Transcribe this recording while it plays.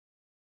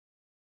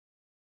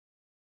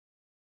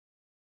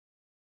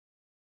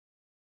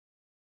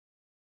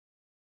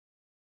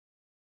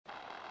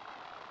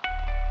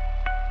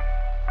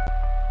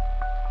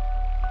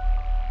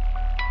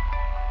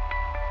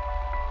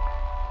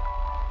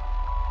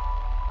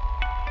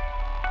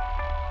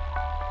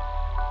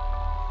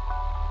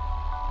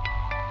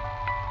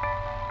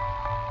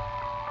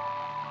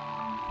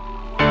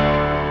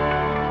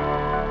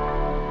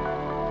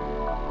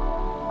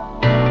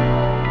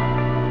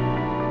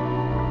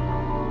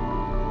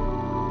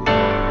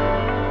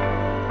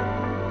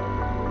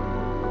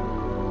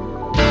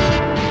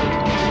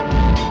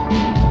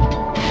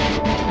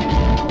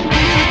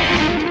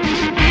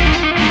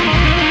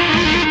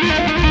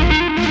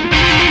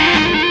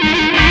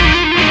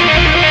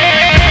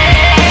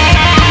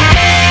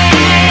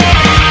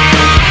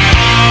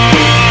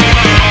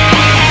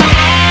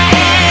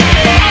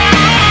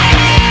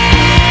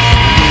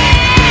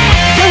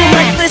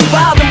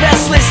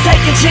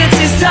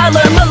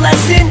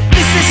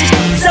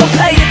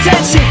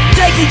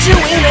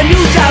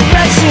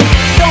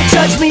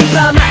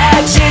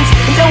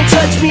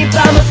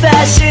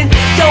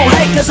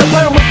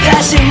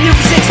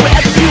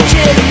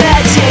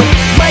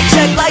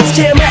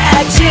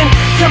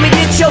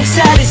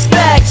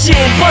action.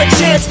 One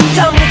chance,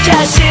 time to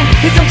cash in.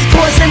 Here comes the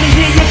chorus, let me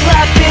hear you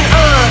clapping.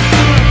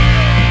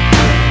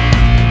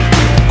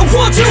 1,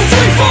 2, 3,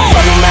 4.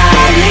 Follow my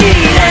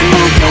lead and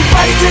move your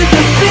body to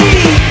the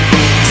beat.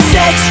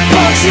 Sex,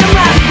 punks, and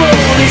rock and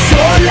roll is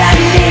all I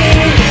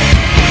need.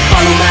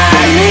 Follow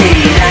my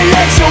lead and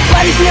let your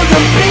body feel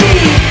the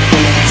beat.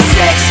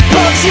 Sex,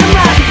 punks, and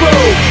rock and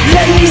roll.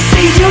 Let me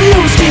see you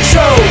lose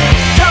control.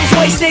 Time's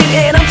wasted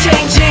and I'm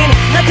changing.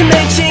 Not to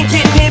mention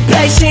getting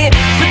impatient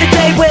for the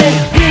day when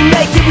we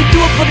make it. We do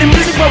it for the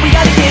music, but we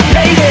gotta get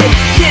paid it.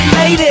 Get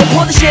laid in,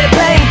 pour the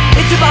champagne.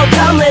 It's about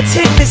time, let's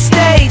hit the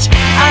stage.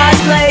 Eyes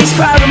glazed,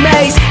 crowd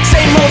amazed.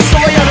 Same old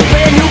story on a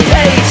brand new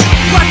page.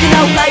 Rocking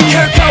out like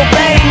Kurt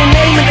Cobain. The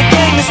name of the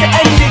game is to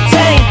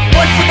entertain.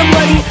 1 for the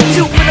money,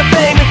 2 for the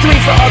fame, and 3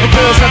 for all the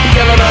girls that be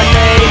yelling our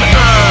name.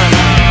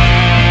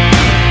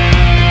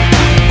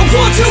 1,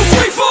 2,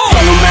 3, 4.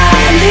 Follow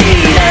my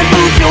lead and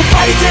move your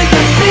body to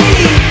the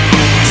beat.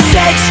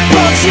 Sex,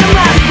 punks, and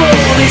rock and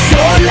roll is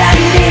all I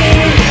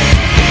need.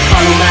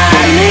 Follow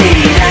my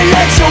lead and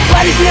let your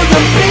body feel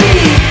the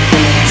beat.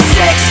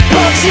 Sex,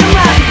 punks, and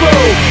rock and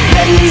roll.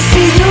 Let me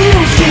see you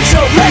lose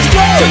control. Let's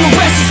go.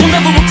 Generations will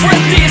never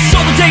regret this.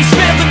 All the days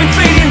spent living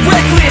faded and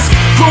reckless.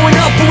 Growing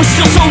up but we're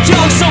still so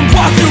young. Some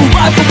walk through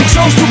life but we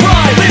chose to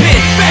run. Living